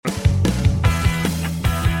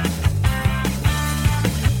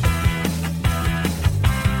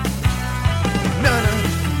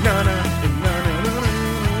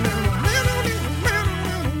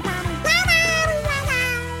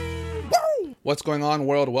What's going on,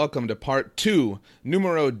 world? Welcome to part 2,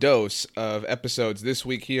 numero dos, of episodes this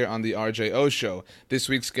week here on the RJO Show. This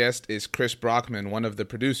week's guest is Chris Brockman, one of the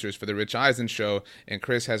producers for The Rich Eisen Show, and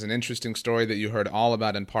Chris has an interesting story that you heard all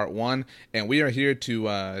about in part 1, and we are here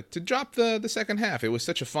to drop the second half. It was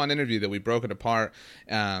such a fun interview that we broke it apart,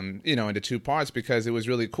 into two parts because it was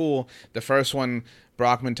really cool. The first one,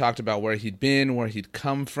 Brockman talked about where he'd been, where he'd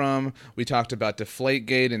come from. We talked about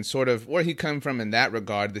Deflategate and sort of where he'd come from in that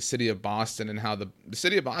regard, the city of Boston, and how the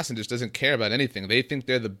city of Boston just doesn't care about anything. They think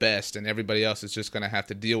they're the best, and everybody else is just going to have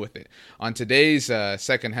to deal with it. On today's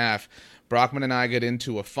second half, Brockman and I get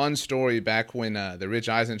into a fun story back when the Rich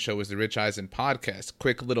Eisen Show was the Rich Eisen podcast.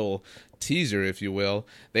 Quick little teaser, if you will.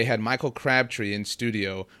 They had Michael Crabtree in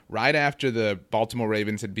studio right after the Baltimore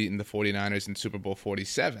Ravens had beaten the 49ers in Super Bowl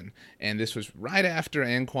 47. And this was right after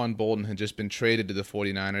Anquan Boldin had just been traded to the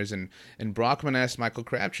 49ers. And Brockman asked Michael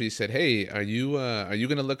Crabtree, he said, "Hey, are you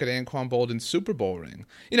going to look at Anquan Boldin's Super Bowl ring?"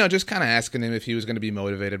 Just kind of asking him if he was going to be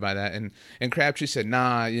motivated by that. And Crabtree said,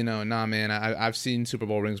 nah, man, I've seen Super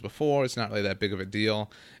Bowl rings before. It's not really that big of a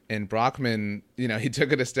deal. And Brockman, he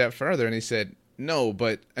took it a step further and he said, "No,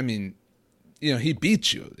 but I mean, he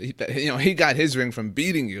beat you. He got his ring from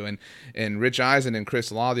beating you." And Rich Eisen and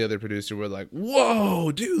Chris Law, the other producer, were like,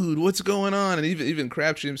 "Whoa, dude, what's going on?" And even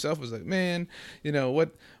Crabtree himself was like, "Man,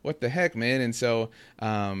 what the heck, man?" And so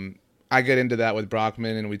I get into that with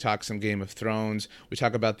Brockman, and we talk some Game of Thrones. We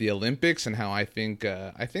talk about the Olympics and how I think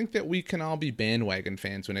that we can all be bandwagon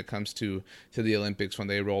fans when it comes to the Olympics when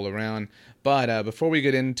they roll around. But before we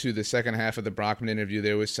get into the second half of the Brockman interview,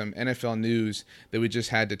 there was some NFL news that we just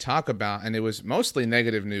had to talk about, and it was mostly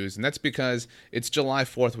negative news, and that's because it's July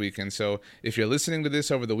 4th weekend. So if you're listening to this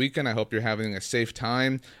over the weekend, I hope you're having a safe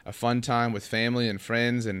time, a fun time with family and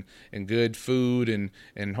friends, and good food,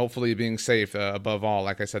 and hopefully being safe above all.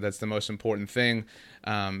 Like I said, that's the most important thing.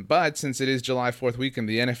 But since it is July 4th weekend,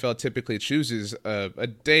 the NFL typically chooses a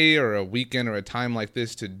day or a weekend or a time like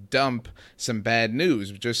this to dump some bad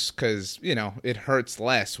news just because, it hurts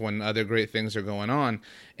less when other great things are going on.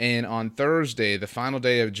 And on Thursday, the final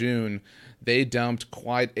day of June, they dumped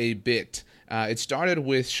quite a bit. It started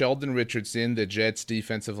with Sheldon Richardson, the Jets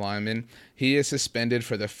defensive lineman. He is suspended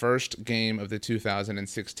for the first game of the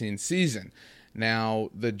 2016 season. Now,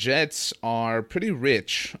 the Jets are pretty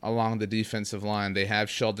rich along the defensive line. They have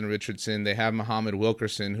Sheldon Richardson. They have Muhammad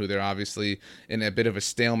Wilkerson, who they're obviously in a bit of a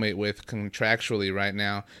stalemate with contractually right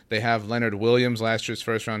now. They have Leonard Williams, last year's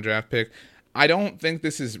first-round draft pick. I don't think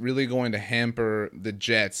this is really going to hamper the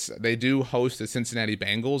Jets. They do host the Cincinnati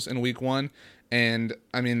Bengals in Week 1. And,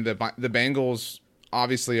 I mean, the Bengals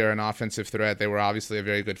obviously are an offensive threat. They were obviously a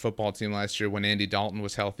very good football team last year when Andy Dalton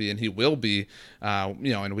was healthy, and he will be,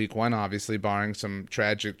 in Week 1, obviously, barring some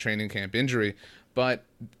tragic training camp injury. But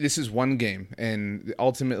this is one game, and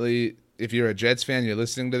ultimately, if you're a Jets fan, you're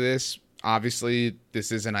listening to this, obviously,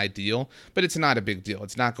 this isn't ideal, but it's not a big deal.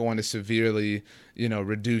 It's not going to severely,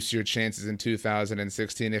 reduce your chances in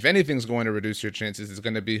 2016. If anything's going to reduce your chances, it's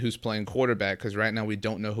going to be who's playing quarterback, because right now we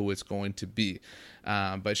don't know who it's going to be.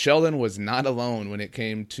 But Sheldon was not alone when it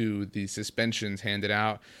came to the suspensions handed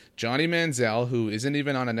out. Johnny Manziel, who isn't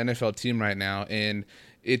even on an NFL team right now, and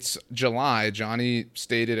it's July. Johnny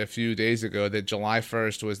stated a few days ago that July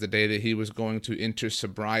 1st was the day that he was going to enter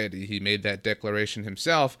sobriety. He made that declaration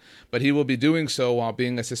himself, but he will be doing so while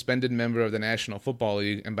being a suspended member of the National Football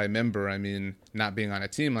League. And by member, I mean not being on a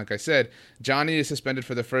team, like I said. Johnny is suspended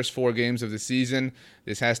for the first 4 games of the season.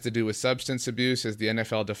 This has to do with substance abuse, as the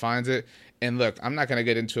NFL defines it. And look, I'm not going to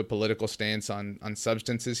get into a political stance on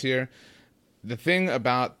substances here. The thing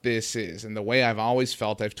about this is, and the way I've always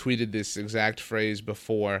felt, I've tweeted this exact phrase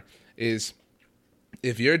before, is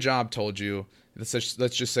if your job told you, let's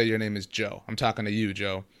just say your name is Joe. I'm talking to you,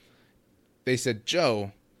 Joe. They said,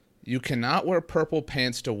 "Joe, you cannot wear purple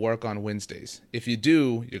pants to work on Wednesdays. If you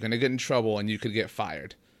do, you're going to get in trouble and you could get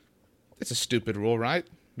fired." It's a stupid rule, right?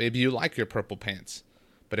 Maybe you like your purple pants.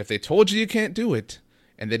 But if they told you can't do it,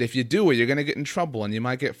 and that if you do it, you're going to get in trouble and you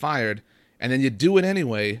might get fired, and then you do it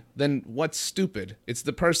anyway, then what's stupid? It's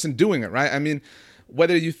the person doing it, right? I mean,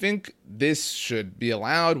 whether you think this should be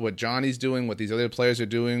allowed, what Johnny's doing, what these other players are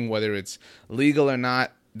doing, whether it's legal or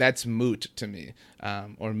not, that's moot to me.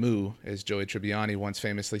 Or moo, as Joey Tribbiani once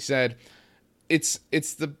famously said. It's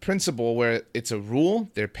the principle where it's a rule.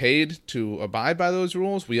 They're paid to abide by those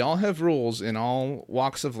rules. We all have rules in all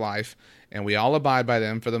walks of life. and we all abide by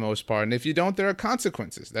them for the most part. And if you don't, there are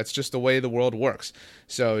consequences. That's just the way the world works.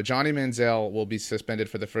 So Johnny Manziel will be suspended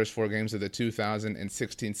for the first 4 games of the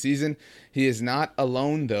 2016 season. He is not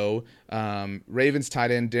alone, though. Ravens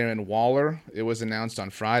tight end Darren Waller, it was announced on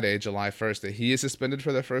Friday, July 1st, that he is suspended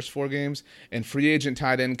for the first 4 games. And free agent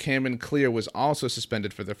tight end Cameron Clear was also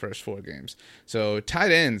suspended for the first 4 games. So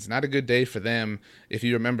tight ends, not a good day for them. If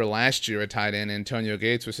you remember last year, a tight end, Antonio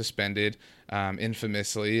Gates, was suspended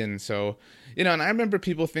infamously. And so, and I remember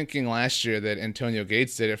people thinking last year that Antonio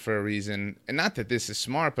Gates did it for a reason. And not that this is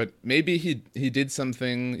smart, but maybe he did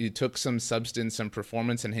something, he took some substance, some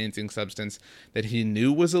performance-enhancing substance that he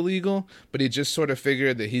knew was illegal, but he just sort of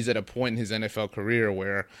figured that he's at a point in his NFL career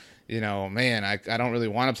where, man, I don't really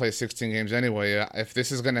want to play 16 games anyway. If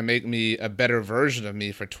this is going to make me a better version of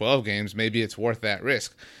me for 12 games, maybe it's worth that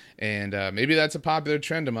risk. And maybe that's a popular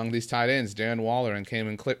trend among these tight ends, Darren Waller and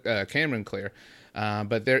Cameron Clear.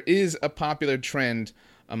 But there is a popular trend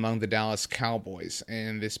among the Dallas Cowboys.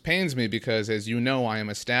 And this pains me because, as you know, I am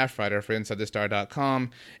a staff writer for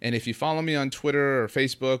InsideTheStar.com. And if you follow me on Twitter or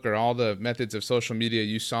Facebook or all the methods of social media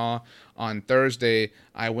you saw on Thursday,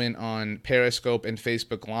 I went on Periscope and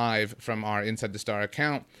Facebook Live from our Inside the Star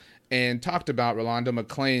account and talked about Rolando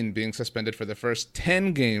McClain being suspended for the first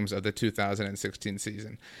 10 games of the 2016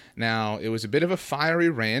 season. Now, it was a bit of a fiery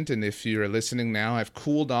rant, and if you're listening now, I've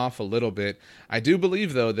cooled off a little bit. I do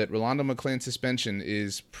believe, though, that Rolando McClain's suspension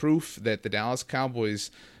is proof that the Dallas Cowboys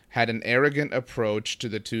had an arrogant approach to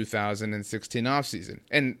the 2016 offseason.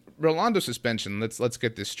 And Rolando's suspension, let's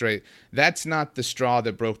get this straight, that's not the straw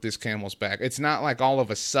that broke this camel's back. It's not like all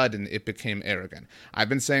of a sudden it became arrogant. I've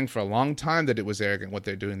been saying for a long time that it was arrogant what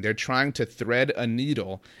they're doing. They're trying to thread a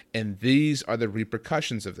needle, and these are the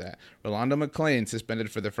repercussions of that. Rolando McClain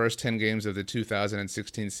suspended for the first 10 games of the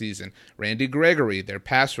 2016 season. Randy Gregory, their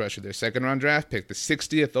pass rusher, their second-round draft pick, the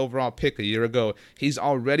 60th overall pick a year ago, he's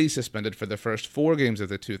already suspended for the first 4 games of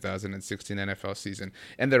the 2016 NFL season.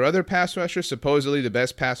 And their other pass rusher, supposedly the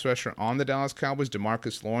best pass rusher on the Dallas Cowboys,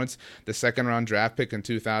 DeMarcus Lawrence, the second-round draft pick in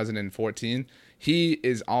 2014, he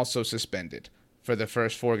is also suspended for the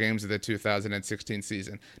first 4 games of the 2016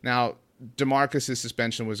 season. Now, DeMarcus's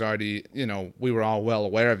suspension was already, we were all well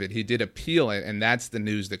aware of it. He did appeal it, and that's the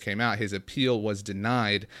news that came out. His appeal was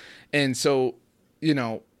denied. And so,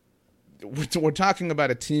 we're talking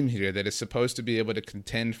about a team here that is supposed to be able to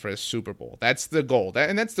contend for a Super Bowl. That's the goal.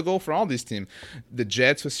 And that's the goal for all these teams. The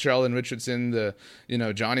Jets with Sheldon Richardson,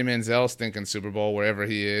 Johnny Manziel's thinking Super Bowl wherever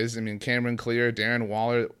he is. I mean, Cameron Clear, Darren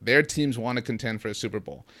Waller, their teams want to contend for a Super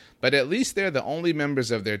Bowl. But at least they're the only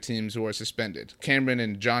members of their teams who are suspended. Cameron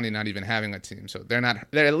and Johnny not even having a team. So they're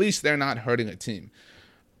not hurting a team.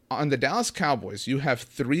 On the Dallas Cowboys, you have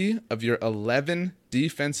 3 of your 11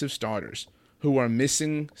 defensive starters who are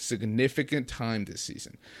missing significant time this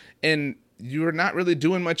season. And you're not really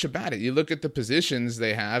doing much about it. You look at the positions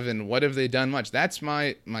they have, and what have they done much? That's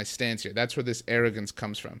my stance here. That's where this arrogance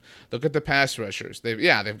comes from. Look at the pass rushers. They've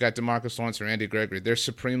got DeMarcus Lawrence and Randy Gregory. They're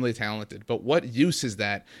supremely talented. But what use is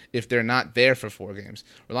that if they're not there for 4 games?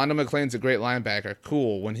 Rolando McClain's a great linebacker.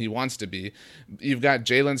 Cool, when he wants to be. You've got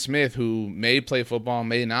Jalen Smith, who may play football,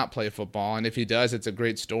 may not play football. And if he does, it's a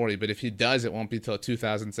great story. But if he does, it won't be till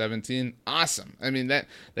 2017. Awesome. I mean, that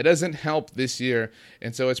doesn't help this year.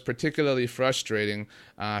 And so it's particularly frustrating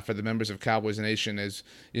for the members of Cowboys Nation, as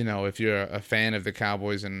if you're a fan of the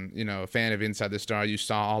Cowboys and a fan of Inside the Star, you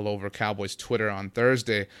saw all over Cowboys Twitter on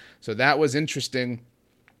Thursday. So that was interesting.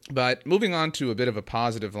 But moving on to a bit of a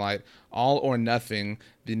positive light, All or Nothing,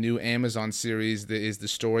 the new Amazon series that is the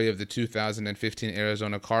story of the 2015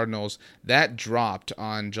 Arizona Cardinals, that dropped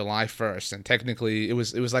on July 1st. And technically, it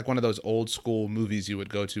was like one of those old school movies you would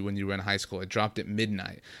go to when you were in high school. It dropped at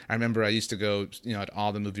midnight. I remember I used to go, at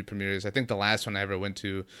all the movie premieres. I think the last one I ever went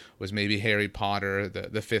to was maybe Harry Potter, the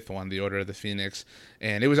 5th one, The Order of the Phoenix.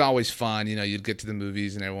 And it was always fun. You'd get to the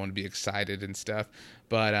movies and everyone would be excited and stuff.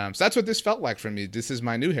 But so that's what this felt like for me. This is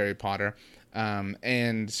my new Harry Potter.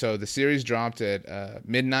 And so the series dropped at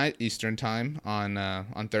midnight Eastern time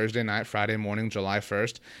on Thursday night, Friday morning, July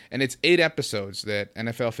 1st. And it's 8 episodes that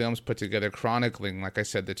NFL Films put together chronicling, like I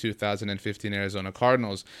said, the 2015 Arizona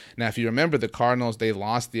Cardinals. Now, if you remember, the Cardinals, they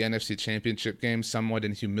lost the NFC Championship game somewhat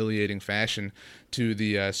in humiliating fashion to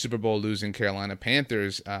the Super Bowl losing Carolina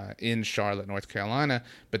Panthers in Charlotte, North Carolina.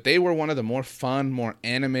 But they were one of the more fun, more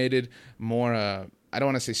animated, more I don't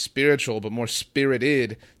want to say spiritual, but more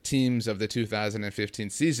spirited teams of the 2015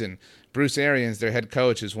 season. Bruce Arians, their head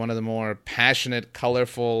coach, is one of the more passionate,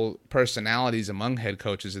 colorful personalities among head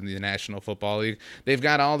coaches in the National Football League. They've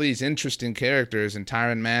got all these interesting characters in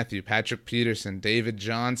Tyrann Mathieu, Patrick Peterson, David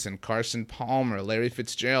Johnson, Carson Palmer, Larry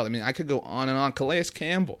Fitzgerald. I mean, I could go on and on. Calais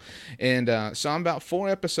Campbell. And so I'm about 4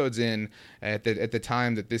 episodes in at the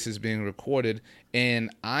time that this is being recorded, and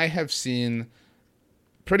I have seen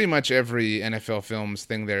pretty much every NFL Films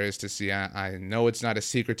thing there is to see. I know it's not a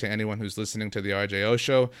secret to anyone who's listening to the RJO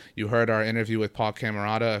show. You heard our interview with Paul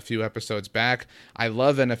Camerata a few episodes back. I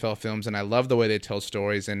love NFL Films, and I love the way they tell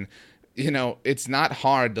stories. And, you know, it's not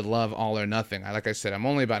hard to love All or Nothing. Like I said, I'm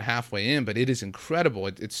only about halfway in, but it is incredible.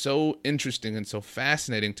 It's so interesting and so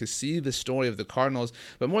fascinating to see the story of the Cardinals,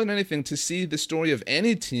 but more than anything, to see the story of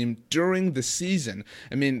any team during the season.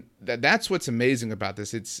 I mean, that's what's amazing about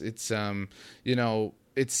this. It's you know,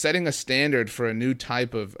 it's setting a standard for a new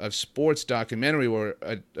type of sports documentary where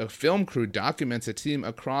a film crew documents a team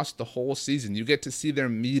across the whole season. You get to see their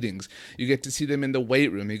meetings. You get to see them in the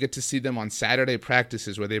weight room. You get to see them on Saturday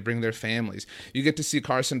practices where they bring their families. You get to see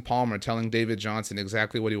Carson Palmer telling David Johnson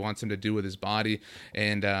exactly what he wants him to do with his body.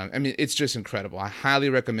 And, I mean, it's just incredible. I highly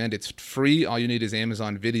recommend it. It's free. All you need is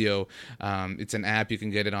Amazon Video. It's an app. You can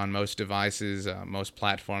get it on most devices, most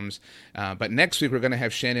platforms. But next week, we're going to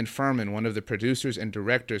have Shannon Furman, one of the producers and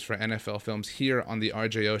directors for NFL Films, here on the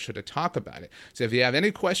RJO show to talk about it. So if you have any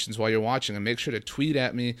questions while you're watching, make sure to tweet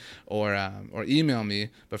at me or email me.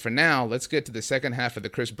 But for now, let's get to the second half of the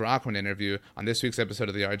Chris Brockman interview on this week's episode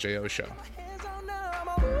of the RJO show.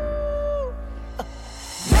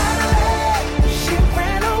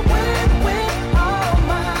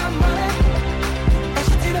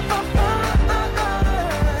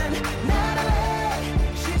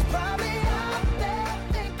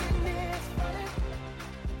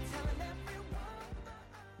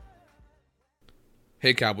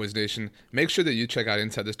 Hey Cowboys Nation, make sure that you check out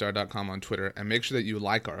InsideTheStar.com on Twitter, and make sure that you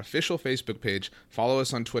like our official Facebook page, follow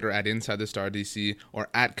us on Twitter at InsideTheStarDC or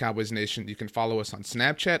at Cowboys Nation. You can follow us on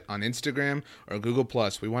Snapchat, on Instagram, or Google+.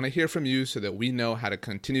 We want to hear from you so that we know how to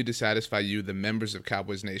continue to satisfy you, the members of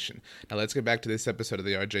Cowboys Nation. Now let's get back to this episode of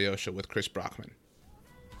the RJO Show with Chris Brockman.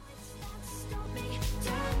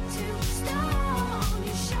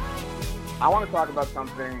 I want to talk about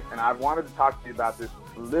something, and I've wanted to talk to you about this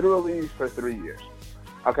literally for 3 years.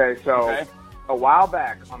 Okay, so a while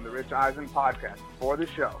back on the Rich Eisen podcast, before the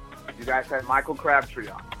show, you guys had Michael Crabtree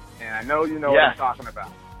on, and I know you know what I'm talking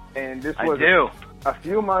about. And this was a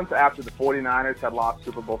few months after the 49ers had lost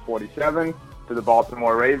Super Bowl 47 to the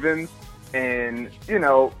Baltimore Ravens, and, you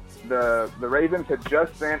know, the Ravens had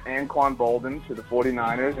just sent Anquan Bolden to the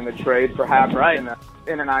 49ers in a trade, perhaps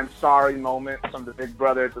in an I'm sorry moment from the big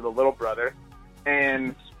brother to the little brother.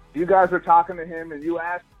 And you guys were talking to him, and you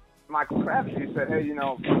asked Michael Crabtree, you said, hey, you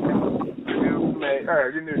know,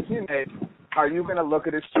 your new teammate, are you going to look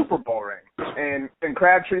at his Super Bowl ring? And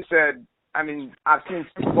Crabtree said, I mean, I've seen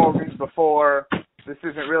Super Bowl rings before. This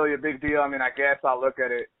isn't really a big deal. I mean, I guess I'll look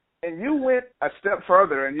at it. And you went a step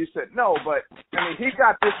further, and you said, no, but, I mean, he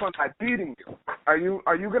got this one by beating you. Are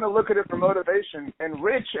you going to look at it for motivation? And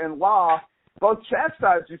Rich and Law both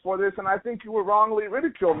chastised you for this, and I think you were wrongly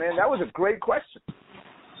ridiculed, man. That was a great question.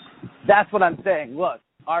 That's what I'm saying. Look,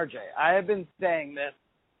 RJ, I have been saying this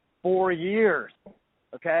for years,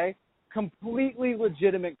 okay? Completely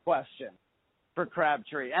legitimate question for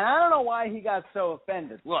Crabtree. And I don't know why he got so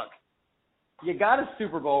offended. Look, you got a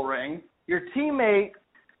Super Bowl ring. Your teammate,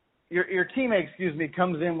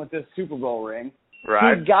 comes in with this Super Bowl ring.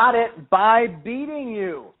 Right. He got it by beating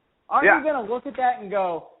you. Aren't you going to look at that and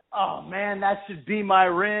go, oh, man, that should be my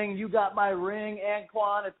ring. You got my ring,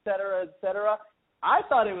 Anquan, et cetera, et cetera. I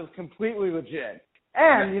thought it was completely legit.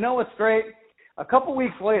 And you know what's great? A couple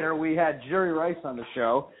weeks later, we had Jerry Rice on the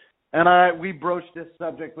show, and we broached this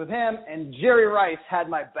subject with him, and Jerry Rice had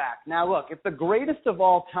my back. Now, look, if the greatest of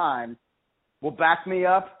all time will back me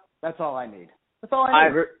up, that's all I need. That's all I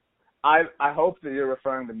need. I hope that you're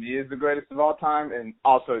referring to me as the greatest of all time, and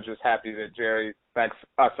also just happy that Jerry backs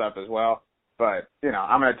us up as well. But, you know,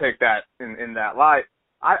 I'm going to take that in that light.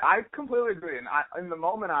 I completely agree. And in the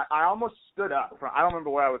moment, I almost stood up. I don't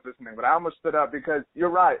remember where I was listening, but I almost stood up because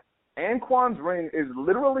you're right. Anquan's ring is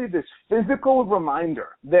literally this physical reminder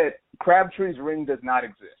that Crabtree's ring does not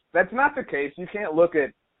exist. That's not the case. You can't look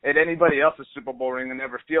at anybody else's Super Bowl ring and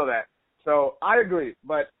never feel that. So I agree.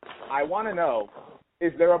 But I want to know,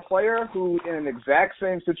 is there a player who, in an exact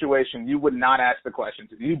same situation, you would not ask the question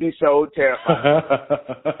to? You'd be so terrified.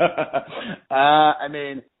 I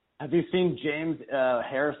mean, have you seen James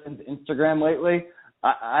Harrison's Instagram lately?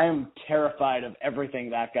 I am terrified of everything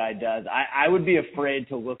that guy does. I would be afraid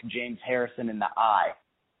to look James Harrison in the eye.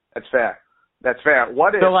 That's fair. That's fair.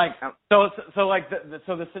 What if the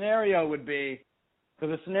scenario would be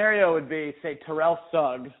say Terrell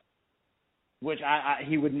Suggs, which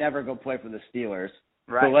he would never go play for the Steelers.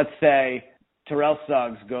 Right. So let's say Terrell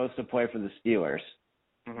Suggs goes to play for the Steelers,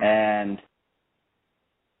 and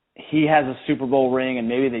he has a Super Bowl ring, and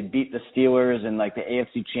maybe they beat the Steelers in like the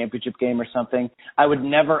AFC Championship game or something. I would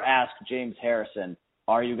never ask James Harrison,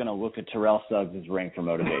 "Are you going to look at Terrell Suggs' ring for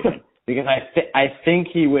motivation?" Because I think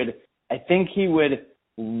he would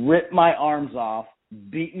rip my arms off,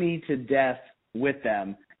 beat me to death with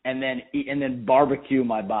them, and then barbecue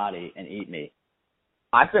my body and eat me.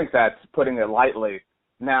 I think that's putting it lightly.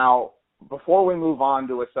 Now, before we move on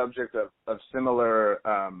to a subject of similar,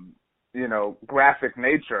 graphic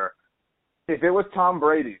nature, if it was Tom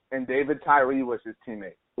Brady and David Tyree was his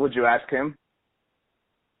teammate, would you ask him?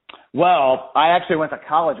 Well, I actually went to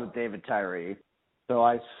college with David Tyree, so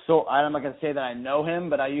I'm not going to say that I know him,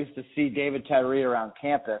 but I used to see David Tyree around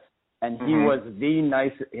campus, and he was the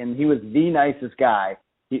nicest guy.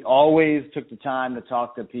 He always took the time to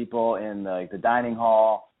talk to people in the dining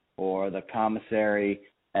hall or the commissary.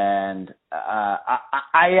 And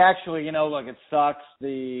I actually, look, it sucks.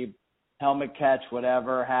 The helmet catch,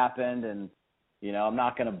 whatever happened. And, I'm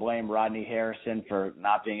not going to blame Rodney Harrison for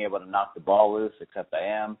not being able to knock the ball loose, except I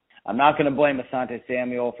am. I'm not going to blame Asante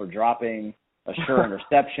Samuel for dropping a sure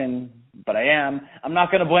interception, but I am. I'm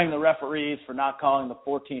not going to blame the referees for not calling the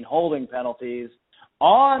 14 holding penalties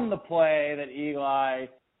on the play that Eli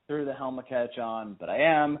threw the helmet catch on, but I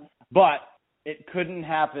am. But it couldn't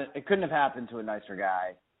happen. It couldn't have happened to a nicer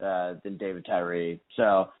guy than David Tyree.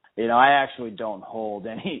 So, I actually don't hold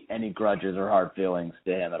any grudges or hard feelings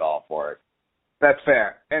to him at all for it. That's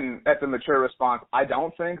fair, and that's a mature response. I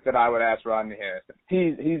don't think that I would ask Rodney Harrison.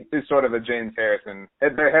 He is sort of a James Harrison.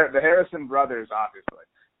 The Harrison brothers, obviously,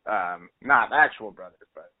 not actual brothers,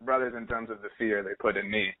 but brothers in terms of the fear they put in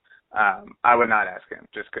me. I would not ask him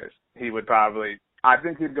just because he would probably. I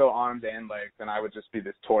think he'd go arms and legs, and I would just be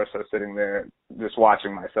this torso sitting there just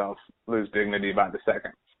watching myself lose dignity by the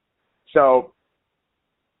second. So,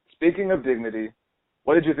 speaking of dignity,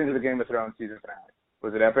 what did you think of the Game of Thrones season finale?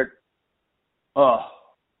 Was it epic? Oh,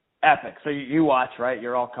 epic. So you watch, right?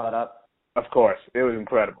 You're all caught up? Of course. It was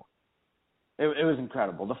incredible. It was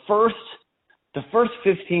incredible. The first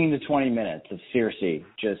 15 to 20 minutes of Cersei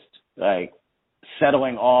just,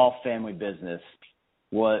 settling all family business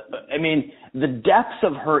the depths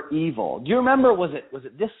of her evil. Do you remember, was it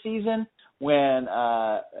this season when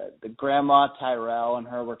the grandma Tyrell and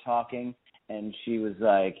her were talking, and she was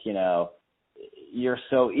like, you're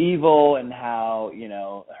so evil, and how,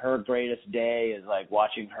 her greatest day is like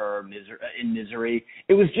watching her in misery.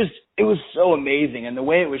 It was so amazing. And the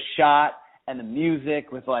way it was shot and the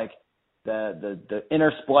music with like the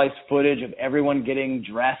interspliced footage of everyone getting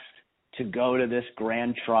dressed to go to this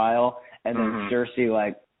grand trial. And then Cersei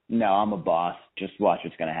like, no, I'm a boss. Just watch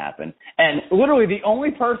what's going to happen. And literally the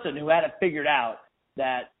only person who had it figured out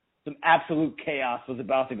that some absolute chaos was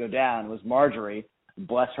about to go down was Marjorie.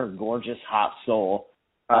 Bless her gorgeous, hot soul.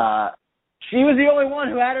 She was the only one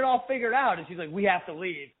who had it all figured out. And she's like, we have to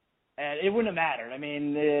leave. And it wouldn't have mattered. I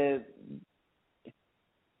mean, the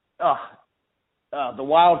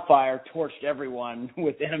wildfire torched everyone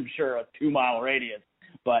within, I'm sure, a 2-mile radius.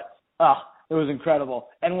 But, it was incredible.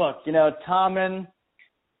 And look, Tommen,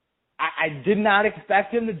 I did not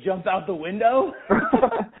expect him to jump out the window.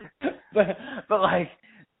 but like,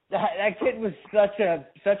 that kid was such a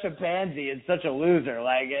pansy and such a loser.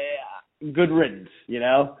 Like, good riddance,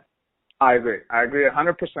 I agree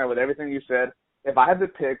 100% with everything you said. If I had to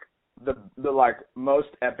pick the most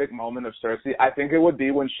epic moment of Cersei, I think it would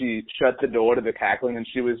be when she shut the door to the cackling and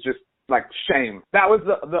she was just like, shame. That was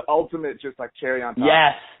the ultimate just like cherry on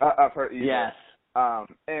top of her evil. Yes.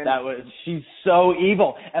 And she's so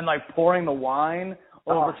evil, and like pouring the wine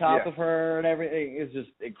over top of her and everything is just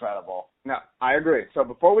incredible. No, I agree. So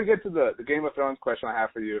before we get to the Game of Thrones question I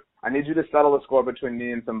have for you, I need you to settle the score between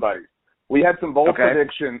me and some buddies. We had some bold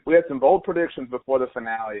predictions. We had some bold predictions before the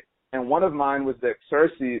finale, and one of mine was that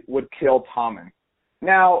Cersei would kill Tommen.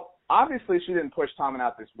 Now, obviously, she didn't push Tommen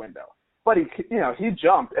out this window, but he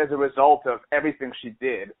jumped as a result of everything she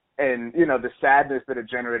did, and the sadness that it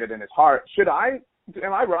generated in his heart.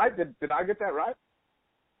 Am I right? Did I get that right?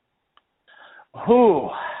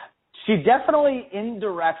 She definitely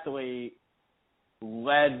indirectly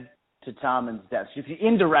led to Tommen's death. She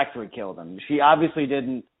indirectly killed him. She obviously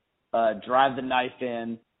didn't drive the knife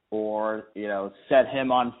in or, set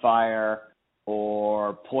him on fire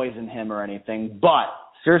or poison him or anything. But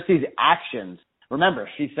Cersei's actions remember,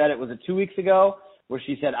 she said it was 2 weeks ago where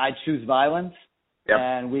she said, I choose violence. Yep.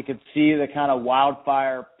 And we could see the kind of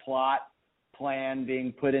wildfire plot plan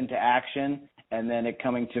being put into action and then it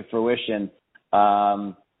coming to fruition.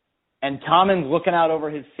 And Tommen's looking out over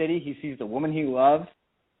his city. He sees the woman he loves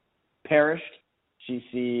perished. He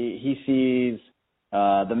sees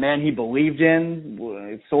the man he believed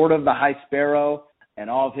in, sort of the High Sparrow, and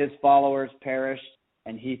all of his followers perished.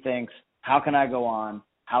 And he thinks, how can I go on?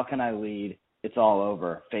 How can I lead? It's all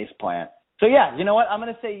over. Faceplant. So, yeah, you know what? I'm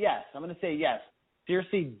going to say yes.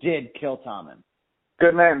 Cersei did kill Tommen.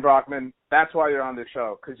 Good man, Brockman. That's why you're on this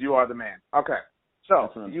show, because you are the man. Okay. So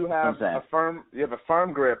you have a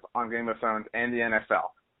firm grip on Game of Thrones and the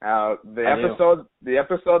NFL. The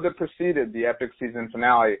episode that preceded the epic season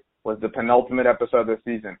finale was the penultimate episode of the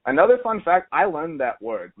season. Another fun fact, I learned that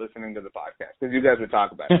word listening to the podcast because you guys would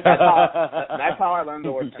talk about it. That's how I learned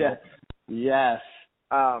the word penultimate. Yes.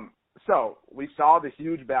 So we saw the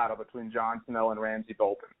huge battle between Jon Snow and Ramsay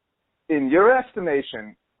Bolton. In your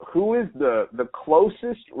estimation, who is the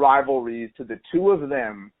closest rivalries to the two of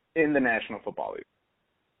them in the National Football League?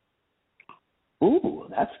 Ooh,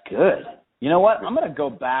 that's good. You know what? I'm going to go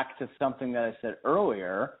back to something that I said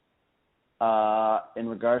earlier in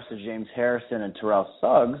regards to James Harrison and Terrell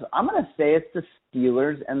Suggs. I'm going to say it's the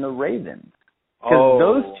Steelers and the Ravens. Because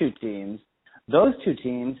those two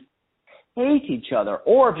teams hate each other.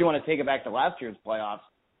 Or if you want to take it back to last year's playoffs,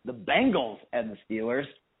 the Bengals and the Steelers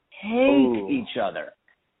hate each other.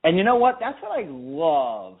 And you know what? That's what I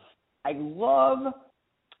love. I love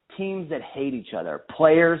teams that hate each other,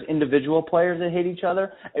 individual players that hate each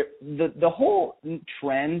other. The whole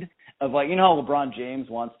trend of, like, you know how LeBron James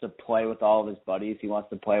wants to play with all of his buddies. He wants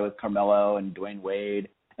to play with Carmelo and Dwayne Wade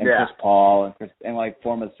and Chris Paul and like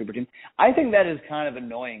form a super team. I think that is kind of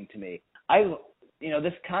annoying to me.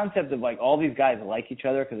 This concept of like all these guys like each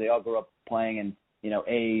other because they all grew up playing in,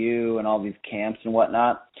 AAU and all these camps and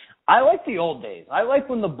whatnot. I like the old days. I like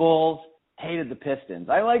when the Bulls hated the Pistons.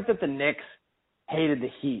 I like that the Knicks hated the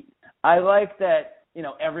Heat. I like that,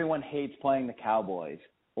 everyone hates playing the Cowboys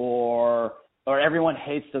or everyone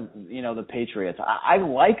hates the Patriots. I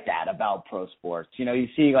like that about pro sports. You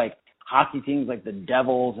see like hockey teams like the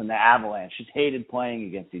Devils and the Avalanche just hated playing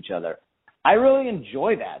against each other. I really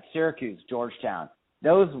enjoy that. Syracuse, Georgetown,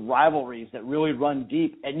 those rivalries that really run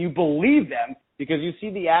deep, and you believe them because you see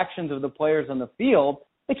the actions of the players on the field.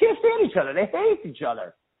 They can't stand each other. They hate each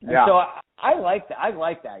other. And so I like that.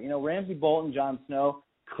 Ramsay Bolton, Jon Snow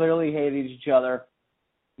clearly hated each other.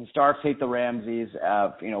 The Starks hate the Ramsays,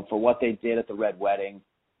 for what they did at the Red Wedding.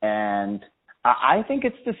 And I think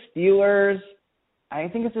it's the Steelers. I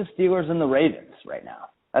think it's the Steelers and the Ravens right now.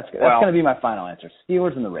 That's going to be my final answer.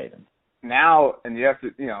 Steelers and the Ravens. Now, and you have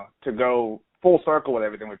to, to go full circle with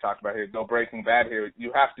everything we've talked about here, go Breaking Bad here,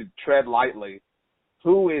 you have to tread lightly.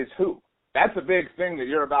 Who is who? That's a big thing that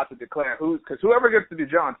you're about to declare. Because whoever gets to be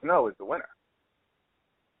Jon Snow is the winner.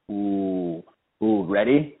 Ooh,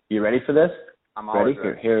 ready? You ready for this? I'm always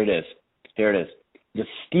ready. Here it is. The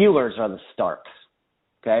Steelers are the Starks.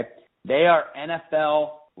 Okay, they are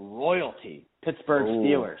NFL royalty. Pittsburgh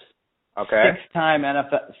Steelers. Okay.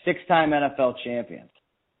 Six-time NFL champions.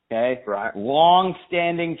 Okay. Right.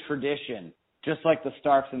 Long-standing tradition, just like the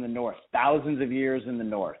Starks in the North. Thousands of years in the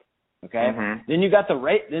North. Okay. Mm-hmm. Then you got the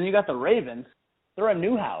Ravens. They're a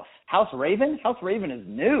new house. House Raven is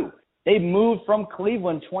new. They moved from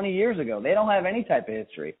Cleveland 20 years ago. They don't have any type of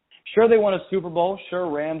history. Sure, they won a Super Bowl. Sure,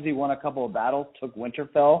 Ramsey won a couple of battles, took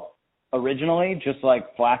Winterfell originally, just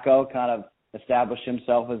like Flacco kind of established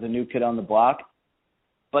himself as a new kid on the block.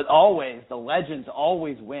 But always, the legends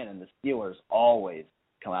always win, and the Steelers always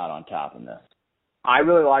come out on top in this. I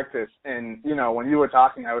really like this. And, when you were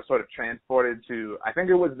talking, I was sort of transported to, I think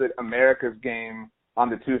it was the America's game on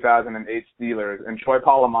the 2008 Steelers, and Troy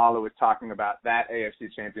Polamalu was talking about that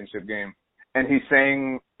AFC Championship game. And he's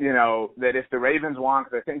saying, that if the Ravens won,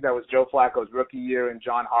 because I think that was Joe Flacco's rookie year and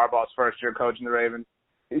John Harbaugh's first year coaching the Ravens,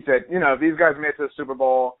 he said, if these guys made it to the Super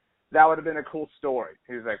Bowl, that would have been a cool story.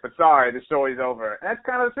 He was like, but sorry, the story's over. And that's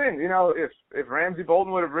kind of the thing. If Ramsay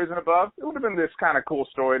Bolton would have risen above, it would have been this kind of cool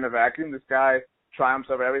story in a vacuum. This guy triumphs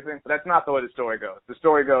over everything. But that's not the way the story goes. The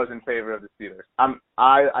story goes in favor of the Steelers.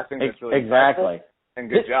 I think that's really exactly. And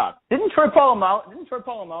good job. Didn't Troy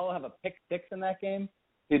Polamalu have a pick six in that game?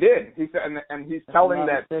 He did. He said, and he's telling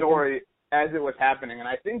that story as it was happening. And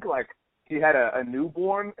I think he had a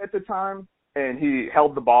newborn at the time, and he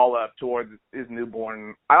held the ball up towards his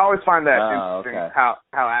newborn. I always find that interesting how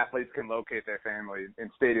athletes can locate their family in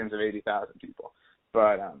stadiums of 80,000 people.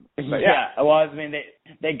 But yeah. Well, I mean,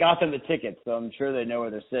 they got them the tickets, so I'm sure they know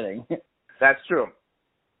where they're sitting. That's true.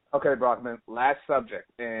 Okay, Brockman, last subject.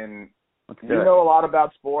 And You know a lot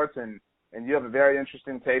about sports, and you have a very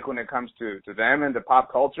interesting take when it comes to them and to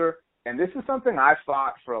pop culture. And this is something I've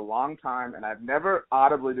thought for a long time, and I've never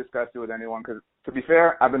audibly discussed it with anyone because, to be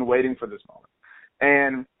fair, I've been waiting for this moment.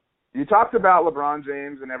 And you talked about LeBron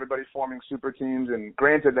James and everybody forming super teams, and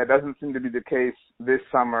granted, that doesn't seem to be the case this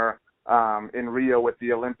summer in Rio with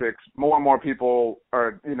the Olympics. More and more people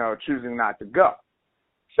are, choosing not to go.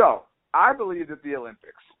 So I believe that the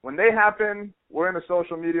Olympics, when they happen, we're in a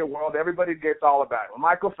social media world. Everybody gets all about it. When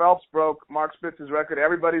Michael Phelps broke Mark Spitz's record,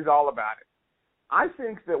 everybody's all about it. I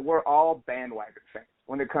think that we're all bandwagon fans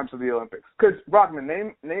when it comes to the Olympics. Because, Brockman,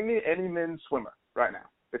 name me any men's swimmer right now,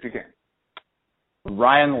 if you can.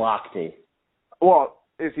 Ryan Lochte. Well,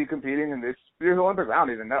 is he competing in this year's Olympics? I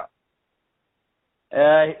don't even know.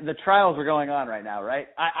 The trials are going on right now, right?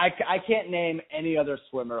 I can't name any other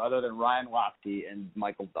swimmer other than Ryan Lochte and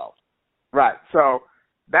Michael Phelps. Right. So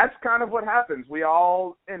that's kind of what happens. We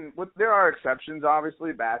all, there are exceptions,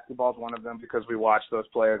 obviously. Basketball is one of them because we watch those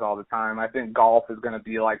players all the time. I think golf is going to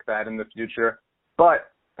be like that in the future.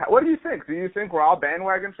 But what do you think? Do you think we're all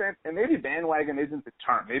bandwagon fans? And maybe bandwagon isn't the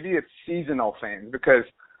term. Maybe it's seasonal fans because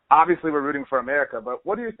obviously we're rooting for America. But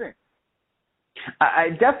what do you think?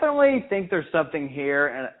 I definitely think there's something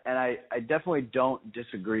here, and I definitely don't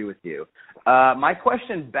disagree with you. My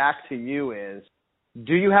question back to you is,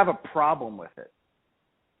 do you have a problem with it?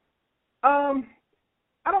 I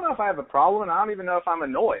don't know if I have a problem, and I don't even know if I'm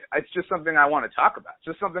annoyed. It's just something I want to talk about. It's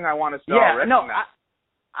just something I want to start recognizing. No,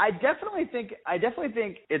 I definitely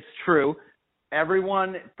think it's true.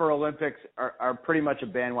 Everyone for Olympics are pretty much a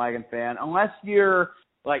bandwagon fan, unless you're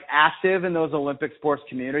like active in those Olympic sports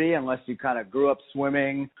community, unless you kind of grew up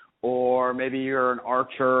swimming, or maybe you're an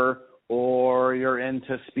archer, or you're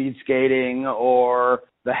into speed skating, or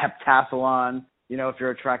the heptathlon. If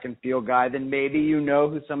you're a track and field guy, then maybe you know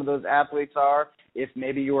who some of those athletes are. If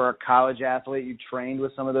maybe you were a college athlete, you trained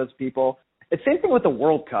with some of those people. It's the same thing with the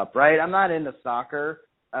World Cup, right? I'm not into soccer.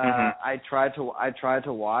 I tried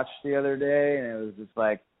to watch the other day, and it was just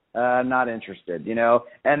like, I'm not interested,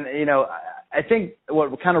 And, I think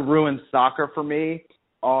what kind of ruins soccer for me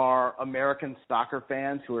are American soccer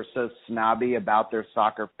fans who are so snobby about their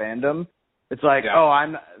soccer fandom. It's like,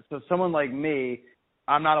 so someone like me,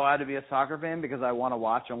 I'm not allowed to be a soccer fan because I want to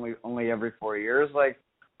watch only every 4 years. Like,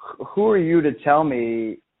 who are you to tell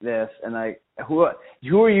me this? And who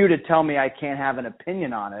are you to tell me I can't have an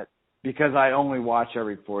opinion on it because I only watch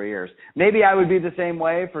every 4 years? Maybe I would be the same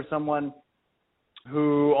way for someone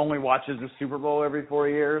who only watches the Super Bowl every 4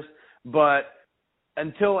 years. But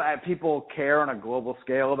until people care on a global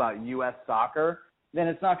scale about U.S. soccer, then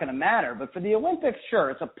it's not going to matter. But for the Olympics, sure,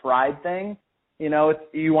 it's a pride thing. You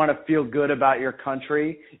want to feel good about your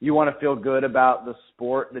country. You want to feel good about the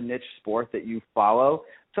sport, the niche sport that you follow.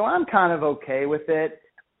 So I'm kind of okay with it.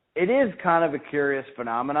 It is kind of a curious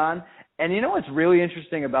phenomenon. And you know what's really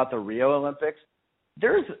interesting about the Rio Olympics?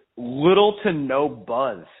 There's little to no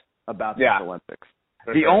buzz about the Olympics.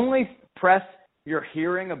 The only press you're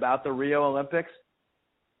hearing about the Rio Olympics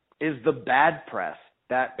is the bad press.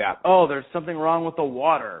 There's something wrong with the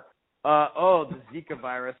water. The Zika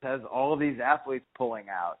virus has all of these athletes pulling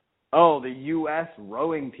out. The U.S.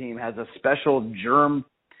 rowing team has a special germ,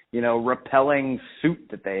 repelling suit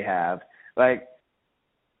that they have. Like,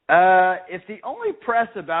 if the only press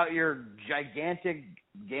about your gigantic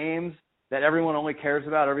games that everyone only cares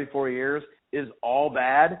about every 4 years is all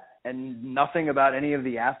bad and nothing about any of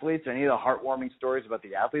the athletes or any of the heartwarming stories about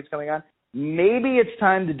the athletes coming on, maybe it's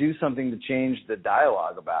time to do something to change the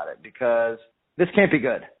dialogue about it because this can't be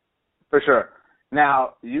good. For sure.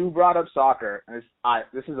 Now, you brought up soccer, and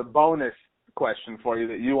this is a bonus question for you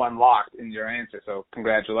that you unlocked in your answer, so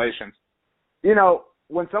congratulations.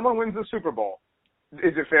 When someone wins the Super Bowl,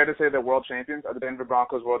 is it fair to say they're world champions? Are the Denver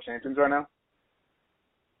Broncos world champions right now?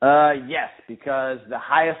 Yes, because the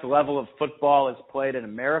highest level of football is played in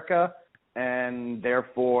America, and they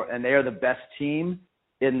are the best team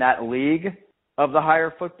in that league of the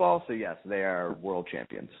higher football, so yes, they are world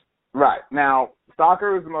champions. Right. Now,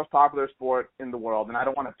 soccer is the most popular sport in the world, and I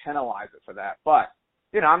don't want to penalize it for that. But,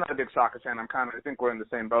 I'm not a big soccer fan. I think we're in the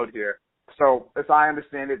same boat here. So, as I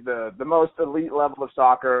understand it, the most elite level of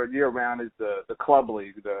soccer year-round is the club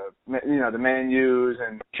league, the Man U's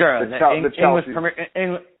and the Chelsea.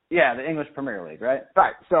 The English Premier League, right?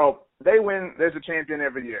 Right. So, they win. There's a champion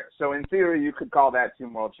every year. So, in theory, you could call that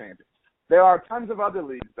team world champions. There are tons of other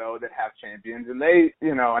leagues, though, that have champions, and they,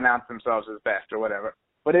 announce themselves as best or whatever.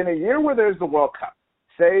 But in a year where there's the World Cup,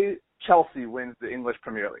 say Chelsea wins the English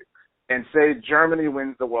Premier League, and say Germany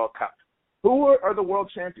wins the World Cup, who are the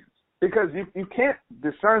world champions? Because you can't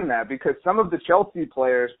discern that, because some of the Chelsea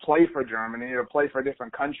players play for Germany or play for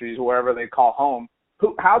different countries, wherever they call home.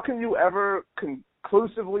 How can you ever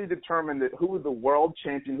conclusively determine that who the world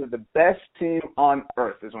champions, who the best team on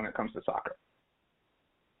earth is when it comes to soccer?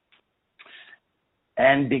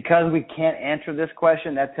 And because we can't answer this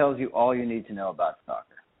question, that tells you all you need to know about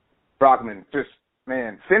soccer. Brockman,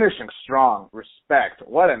 man, finishing strong. Respect.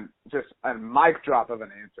 What just a mic drop of an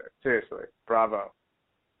answer. Seriously. Bravo.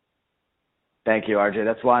 Thank you, RJ.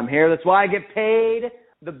 That's why I'm here. That's why I get paid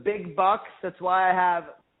the big bucks. That's why I have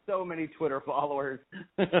so many Twitter followers.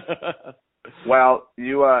 Well,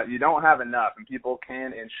 you don't have enough, and people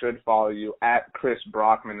can and should follow you at Chris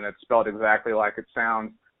Brockman, and it's spelled exactly like it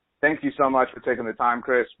sounds. Thank you so much for taking the time,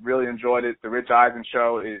 Chris. Really enjoyed it. The Rich Eisen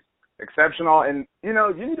Show is exceptional, and you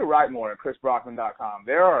need to write more at chrisbrockman.com.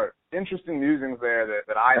 There are interesting musings there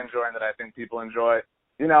that I enjoy and that I think people enjoy.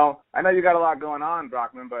 I know you got a lot going on,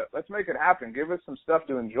 Brockman, but let's make it happen. Give us some stuff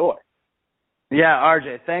to enjoy. Yeah,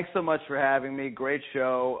 RJ, thanks so much for having me. Great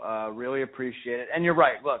show. Really appreciate it. And you're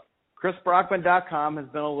right. Look, chrisbrockman.com has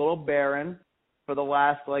been a little barren for the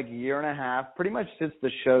last year and a half, pretty much since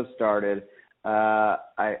the show started.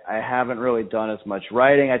 I haven't really done as much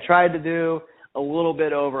writing. I tried to do a little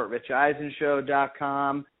bit over at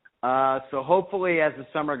richeisenshow.com. So hopefully as the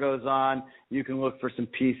summer goes on, you can look for some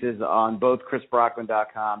pieces on both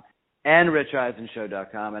chrisbrockman.com and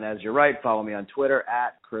richeisenshow.com. And as you're right, follow me on Twitter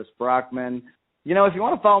at Chris Brockman. If you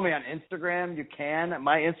want to follow me on Instagram, you can.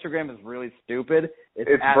 My Instagram is really stupid. It's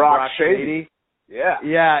at Brock Shady. Yeah.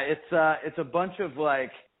 Yeah, it's a bunch of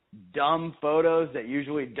dumb photos that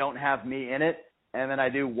usually don't have me in it, and then I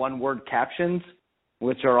do one-word captions,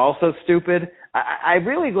 which are also stupid. I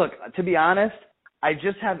really look, to be honest, I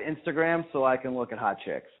just have Instagram so I can look at hot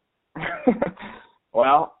chicks.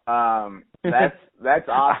 Well, that's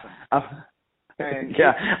awesome.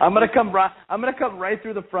 Yeah, I'm gonna come right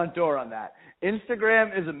through the front door on that.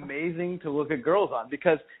 Instagram is amazing to look at girls on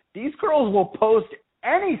because these girls will post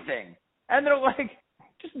anything, and they're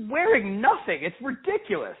just wearing nothing. It's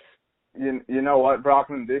ridiculous. You know what,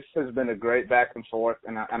 Brockman? This has been a great back and forth,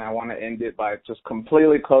 and I want to end it by just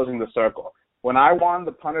completely closing the circle. When I won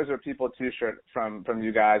the Punters Are People T-shirt from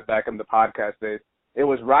you guys back in the podcast days, it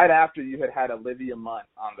was right after you had Olivia Munn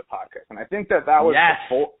on the podcast, and I think that was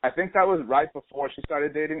before. I think that was right before she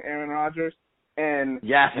started dating Aaron Rodgers. And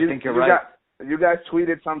yes, I think you're right. You guys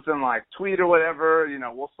tweeted something like, tweet or whatever,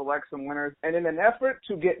 we'll select some winners. And in an effort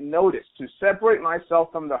to get noticed, to separate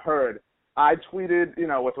myself from the herd, I tweeted,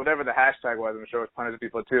 with whatever the hashtag was. I'm sure it was Punters Are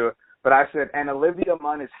People too. But I said, and Olivia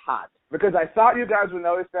Munn is hot. Because I thought you guys would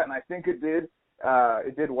notice that, and I think it did.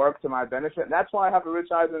 It did work to my benefit. And that's why I have a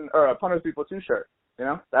Rich Eisen or a Punters Are People 2 shirt.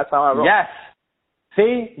 That's how I roll. Yes.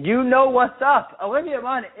 See, you know what's up. Olivia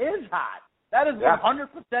Munn is hot. That is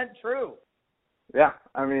 100% true. Yeah,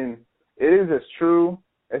 it is as true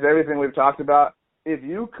as everything we've talked about. If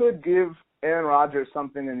you could give Aaron Rodgers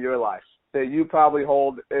something in your life that you probably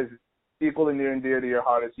hold as equally near and dear to your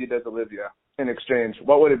heart as he does Olivia in exchange,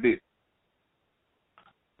 what would it be?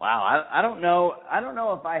 Wow, I don't know. I don't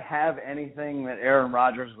know if I have anything that Aaron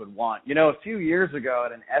Rodgers would want. A few years ago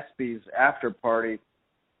at an ESPYs after party,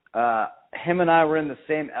 him and I were in the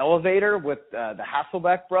same elevator with the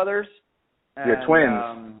Hasselbeck brothers. Your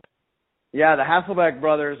twins. Yeah, the Hasselbeck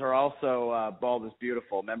brothers are also Bald is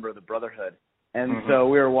Beautiful, member of the Brotherhood. And so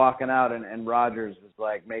we were walking out, and Rodgers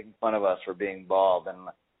was, making fun of us for being bald. And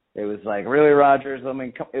it was really, Rodgers? It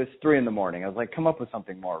was 3 a.m. I was come up with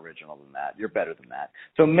something more original than that. You're better than that.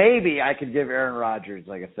 So maybe I could give Aaron Rodgers,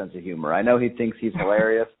 a sense of humor. I know he thinks he's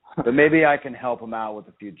hilarious, but maybe I can help him out with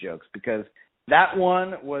a few jokes because that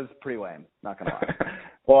one was pretty lame, not going to lie.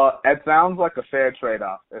 Well, it sounds like a fair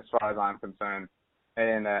trade-off as far as I'm concerned.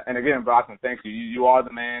 And again, Brockman, thank you. You are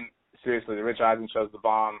the man. Seriously, the Rich Eisen Show's the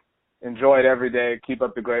bomb. Enjoy it every day. Keep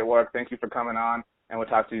up the great work. Thank you for coming on, and we'll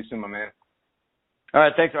talk to you soon, my man. All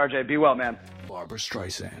right, thanks, RJ. Be well, man. Barbara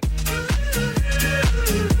Streisand.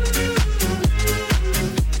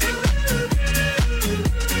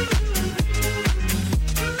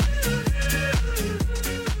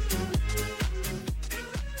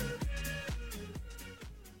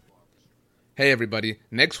 Hey everybody,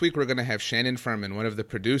 next week we're going to have Shannon Furman, one of the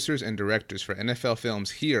producers and directors for NFL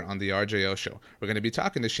Films here on the RJO Show. We're going to be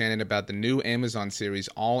talking to Shannon about the new Amazon series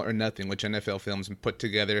All or Nothing, which NFL Films put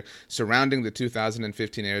together surrounding the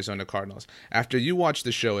 2015 Arizona Cardinals. After you watch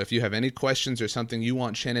the show, if you have any questions or something you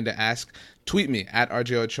want Shannon to ask, tweet me at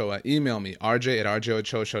RJ Ochoa, email me,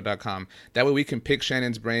 rj@rjochoshow.com. That way we can pick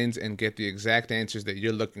Shannon's brains and get the exact answers that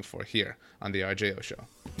you're looking for here on the RJO Show.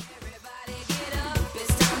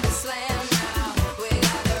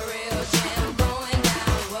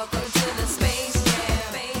 Welcome to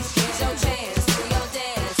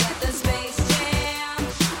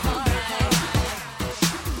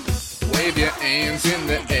wave your hands in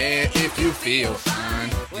the air if you feel fine.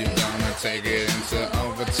 You're gonna take it into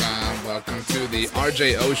overtime. Welcome to the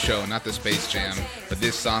RJO show, not the Space Jam, but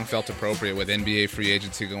this song felt appropriate with NBA free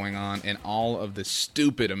agency going on and all of the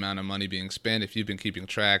stupid amount of money being spent. If you've been keeping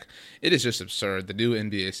track, it is just absurd. The new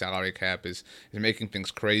NBA salary cap is making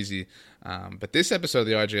things crazy. But this episode of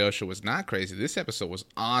the RJO show was not crazy. This episode was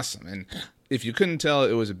awesome. And if you couldn't tell,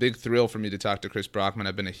 it was a big thrill for me to talk to Chris Brockman.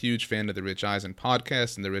 I've been a huge fan of the Rich Eisen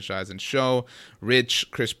podcast and the Rich Eisen show.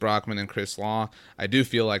 Rich, Chris Brockman, and Chris Law. I do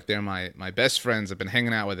feel like they're my best friends. I've been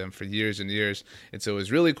hanging out with them for years and years. And so it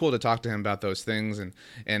was really cool to talk to him about those things.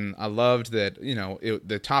 And I loved that, you know,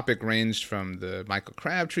 the topic ranged from the Michael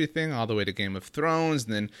Crabtree thing all the way to Game of Thrones.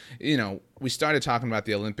 And then, you know, we started talking about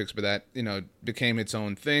the Olympics, but that, you know, became its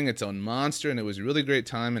own thing, its own monster, and it was a really great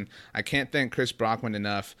time. And I can't thank Chris Brockman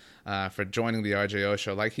enough for joining the RJO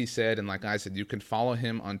show. Like he said, and like I said, you can follow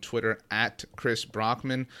him on Twitter at Chris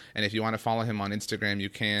Brockman, and if you want to follow him on Instagram, you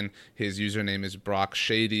can. His username is Brock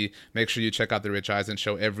Shady. Make sure you check out the Rich Eisen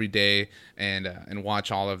show every day and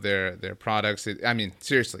watch all of their products. I mean,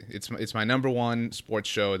 seriously, it's my number one sports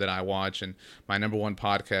show that I watch, and my number one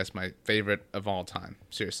podcast, my favorite of all time.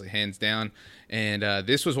 Seriously, hands down. And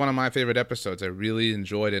this was one of my favorite episodes. I really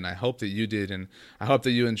enjoyed it, and I hope that you did, and I hope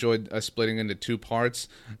that you enjoyed us splitting into two parts.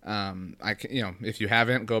 If you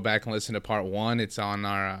haven't, go back and listen to part one. It's on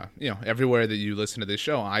our, everywhere that you listen to this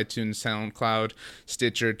show: iTunes, SoundCloud,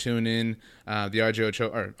 Stitcher, TuneIn, the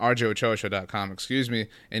RJOchoa.com, excuse me.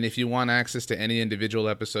 And if you want access to any individual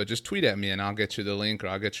episode, just tweet at me, and I'll get you the link, or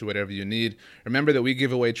I'll get you whatever you need. Remember that we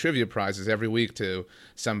give away trivia prizes every week to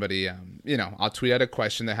somebody. I'll tweet out a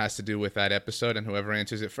question that has to do with that episode, and whoever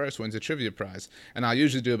answers it first wins a trivia prize. And I'll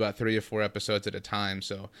usually do about 3 or 4 episodes at a time,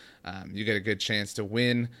 so you get a good chance to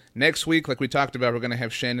win. Next week, like we talked about, we're going to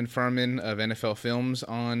have Shannon Furman of NFL Films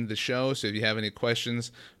on the show, so if you have any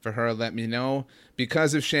questions for her, let me know.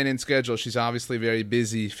 Because of Shannon's schedule, she's obviously very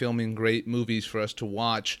busy filming great movies for us to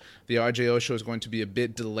watch. The RJO show is going to be a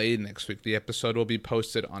bit delayed next week. The episode will be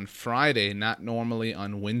posted on Friday, not normally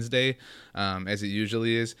on Wednesday, as it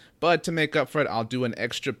usually is. But to make up for it, I'll do an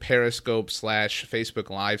extra Periscope / Facebook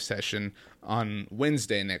Live session on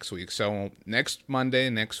Wednesday next week. So next Monday,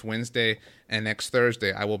 next Wednesday, and next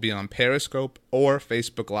Thursday, I will be on Periscope or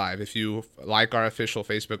Facebook Live. If you like our official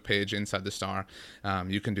Facebook page, Inside the Star,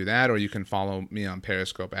 you can do that, or you can follow me on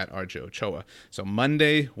Periscope at RJ Ochoa. So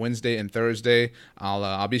Monday, Wednesday, and Thursday,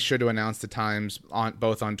 I'll be sure to announce the times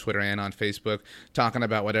both on Twitter and on Facebook, talking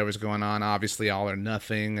about whatever's going on. Obviously, all or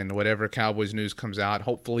nothing, and whatever Cowboys news comes out.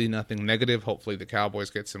 Hopefully, nothing negative. Hopefully, the Cowboys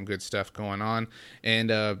get some good stuff going on, and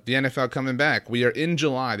the NFL coming back. We are in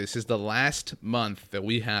July. This is the last month that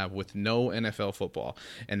we have with no NFL football,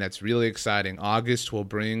 and that's really exciting. August will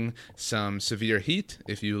bring some severe heat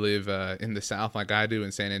if you live in the South like I do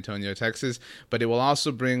in San Antonio, Texas, but it will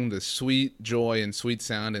also bring the sweet joy and sweet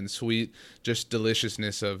sound and sweet just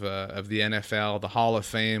deliciousness of the NFL. The Hall of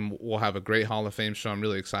Fame, we'll have a great Hall of Fame show. I'm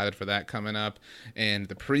really excited for that coming up, and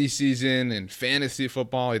the preseason and fantasy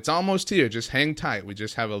football, it's almost here. Just hang tight. We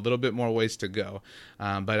just have a little bit more ways to go,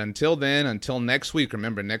 but until then, until next week,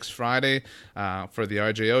 remember, next Friday for the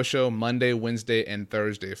RJO show, Monday, Wednesday, and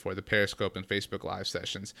Thursday for the Periscope and Facebook Live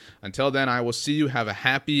sessions. Until then, I will see you. Have a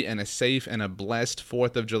happy and a safe and a blessed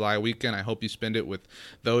 4th of July weekend. I hope you spend it with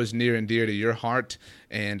those near and dear to your heart,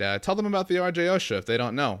 and tell them about the RJO show if they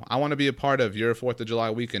don't know. I want to be a part of your 4th of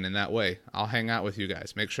July weekend in that way. I'll hang out with you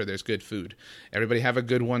guys. Make sure there's good food. Everybody have a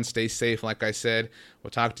good one. Stay safe, like I said.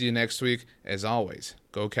 We'll talk to you next week. As always,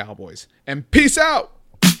 go Cowboys. And peace out!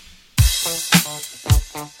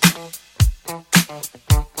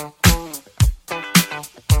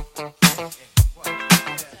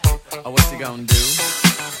 Oh, what you gonna do?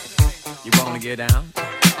 You wanna get down?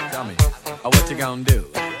 Tell me. Oh, what you gonna do?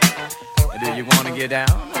 Do you wanna get down?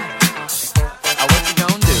 Oh, what you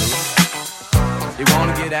gonna do? You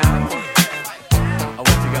wanna get down? Oh,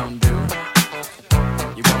 what you gonna do?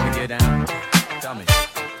 You wanna get down?